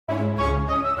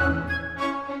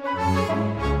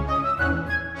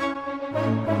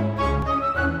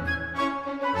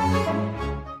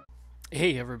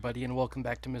Hey everybody, and welcome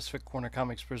back to Misfit Corner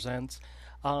Comics Presents.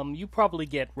 You probably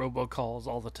get robocalls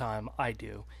all the time. I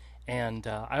do. And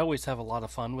I always have a lot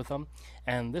of fun with them.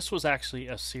 And this was actually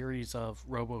a series of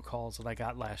robocalls that I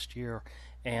got last year,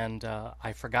 and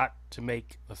I forgot to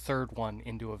make the third one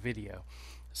into a video.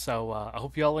 So I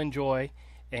hope you all enjoy.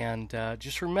 And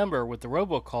just remember, with the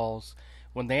robocalls,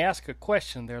 when they ask a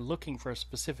question, they're looking for a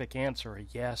specific answer, a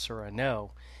yes or a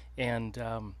no. And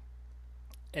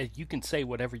you can say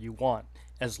whatever you want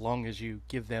as long as you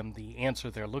give them the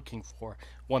answer they're looking for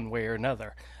one way or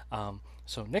another.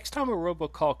 So next time a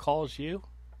robocall calls you,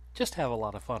 just have a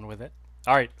lot of fun with it.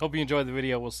 Alright, hope you enjoyed the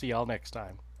video. We'll see y'all next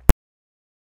time.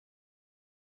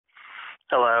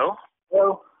 Hello?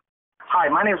 Hello. Hi,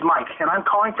 my name is Mike, and I'm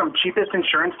calling from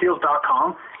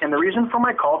cheapestinsurancedeals.com, and the reason for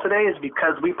my call today is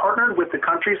because we partnered with the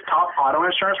country's top auto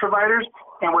insurance providers,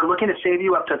 and we're looking to save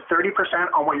you up to 30%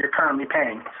 on what you're currently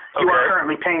paying. You are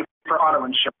currently paying for auto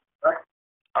insurance, correct?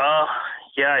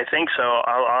 Yeah, I think so.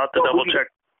 I'll have to double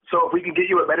check. So if we could get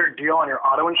you a better deal on your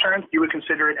auto insurance, you would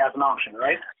consider it as an option,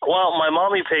 right? Well, my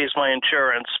mommy pays my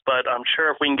insurance, but I'm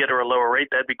sure if we can get her a lower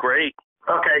rate, that'd be great.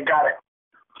 Okay, got it.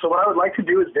 So what I would like to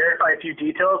do is verify a few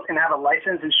details and have a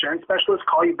licensed insurance specialist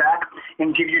call you back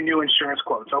and give you new insurance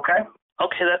quotes, okay?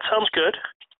 Okay, that sounds good.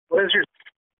 What is your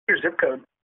zip code?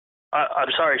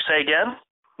 I'm sorry, say again?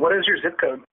 What is your zip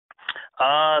code?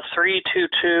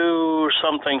 322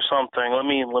 something. Let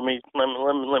me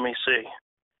see.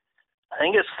 I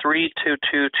think it's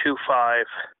 32225.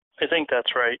 I think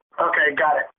that's right. Okay,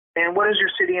 got it. And what is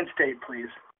your city and state, please?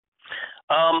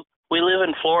 We live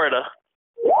in Florida.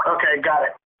 Okay, got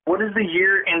it. What is the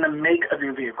year and the make of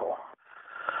your vehicle?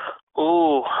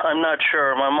 Ooh, I'm not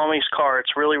sure. My mommy's car,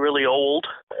 it's really, really old.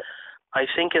 I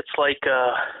think it's like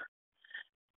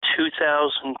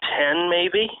 2010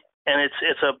 maybe, and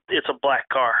it's a black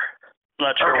car. I'm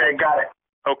not sure. Okay, got it.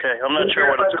 Okay, I'm not sure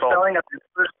what it's called. Spelling of your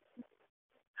first...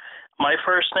 My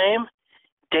first name,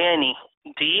 Danny,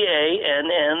 Danny.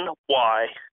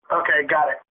 Okay, got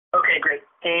it. Okay, great.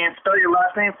 And spell your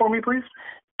last name for me, please.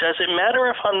 Does it matter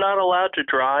if I'm not allowed to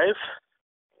drive,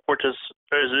 or is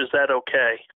that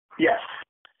okay? Yes.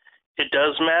 It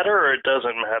does matter, or it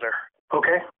doesn't matter?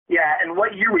 Okay. Yeah, and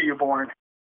what year were you born?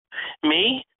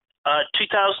 Me?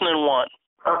 2001.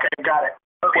 Okay, got it.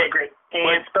 Okay, great.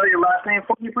 And spell your last name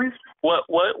for me, please. What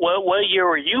year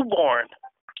were you born?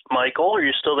 Michael, are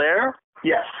you still there?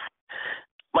 Yes.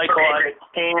 Michael, okay, great.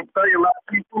 And spell your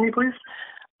last name for me, please.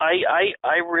 I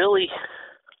really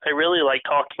like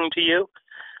talking to you.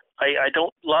 I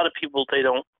don't. A lot of people, they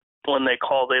don't, when they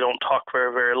call, they don't talk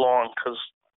very, very long because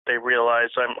they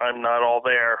realize I'm not all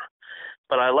there.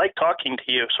 But I like talking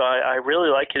to you, so I really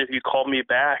like it if you call me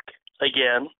back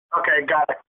again. Okay, got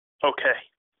it. Okay.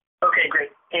 Okay,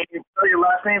 great. And spell your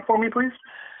last name for me, please.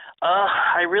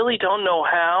 I really don't know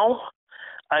how.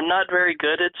 I'm not very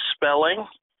good at spelling,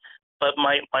 but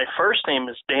my first name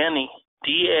is Danny,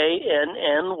 Danny, and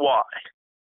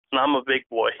I'm a big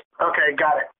boy. Okay,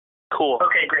 got it. Cool.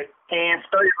 Okay, great. And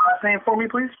spell your last name for me,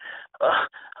 please.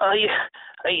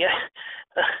 Yeah.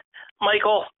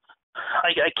 Michael,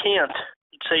 I can't.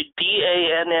 Say Danny.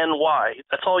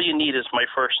 That's all you need is my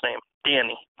first name,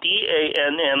 Danny, Danny.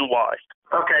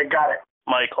 Okay, got it.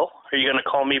 Michael, are you going to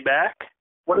call me back?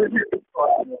 What is your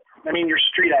your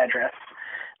street address?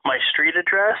 My street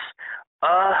address?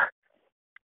 I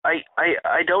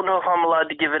don't know if I'm allowed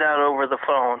to give it out over the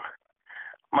phone.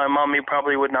 My mommy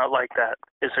probably would not like that.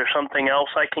 Is there something else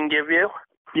I can give you?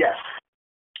 Yes.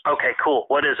 Okay, cool.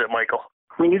 What is it, Michael?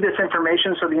 We need this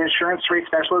information so the insurance rate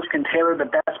specialist can tailor the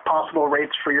best possible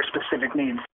rates for your specific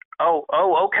needs. Oh,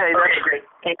 okay. Okay, great.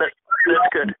 That's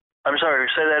good. I'm sorry,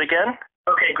 say that again?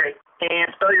 Okay, great.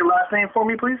 And spell your last name for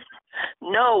me, please.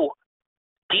 No.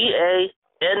 Danny.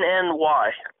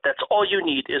 That's all you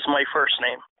need is my first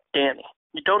name, Danny.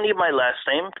 You don't need my last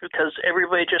name because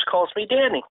everybody just calls me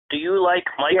Danny. Do you like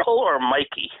Michael or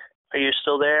Mikey? Are you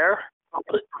still there?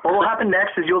 What will happen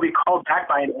next is you'll be called back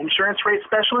by an insurance rate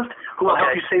specialist who will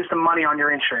help you save some money on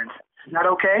your insurance. Is that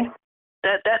okay?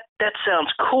 That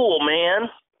sounds cool, man.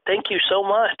 Thank you so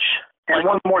much. And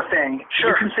one more thing. Sure.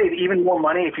 You can save even more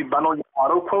money if you bundle your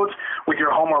auto quotes with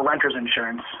your home or renter's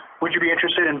insurance. Would you be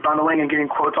interested in bundling and getting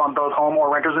quotes on both home or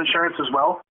renter's insurance as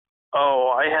well?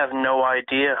 Oh, I have no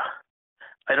idea.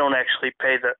 I don't actually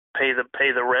pay the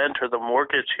rent or the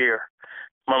mortgage here.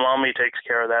 My mommy takes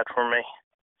care of that for me.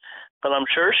 But I'm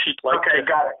sure she'd like to. Okay,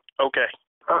 got it. Okay.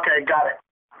 Okay, got it.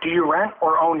 Do you rent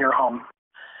or own your home?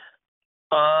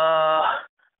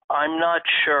 I'm not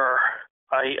sure.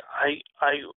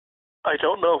 I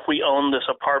don't know if we own this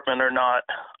apartment or not.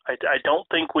 I don't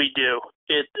think we do.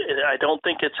 I don't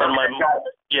think it's in my.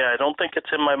 Yeah, I don't think it's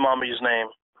in my mommy's name.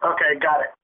 Okay, got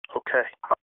it. Okay.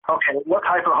 Okay, what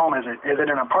type of home is it? Is it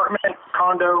an apartment,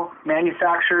 condo,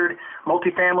 manufactured,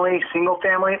 multifamily, single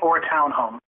family, or a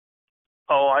townhome?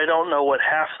 Oh, I don't know what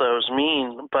half those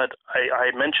mean, but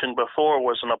I mentioned before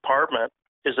was an apartment.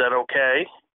 Is that okay?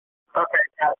 Okay,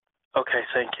 got it. Okay,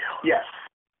 thank you. Yes.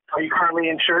 Are you currently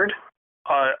insured?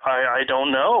 I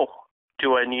don't know.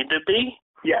 Do I need to be?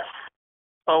 Yes.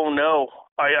 Oh, no.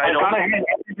 I don't. I've gone ahead and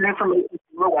entered your information to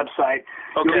your website.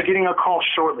 Okay. You'll be getting a call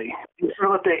shortly. Be sure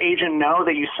to let the agent know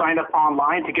that you signed up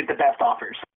online to get the best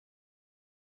offers.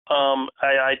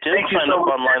 I did sign up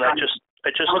online. I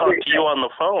just talked to you on the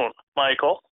phone.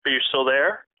 Michael, are you still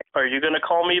there? Are you going to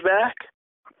call me back?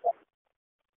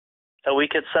 And we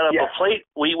could set up a play.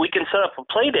 We can set up a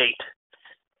play date.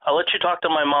 I'll let you talk to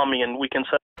my mommy, and we can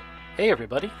set. Hey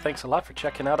everybody, thanks a lot for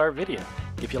checking out our video.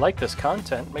 If you like this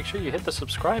content, make sure you hit the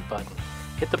subscribe button,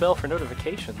 hit the bell for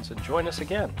notifications, and join us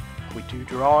again. We do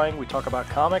drawing, we talk about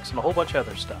comics, and a whole bunch of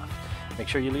other stuff. Make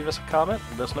sure you leave us a comment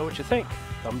and let us know what you think.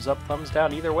 Thumbs up, thumbs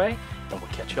down either way, and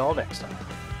we'll catch you all next time.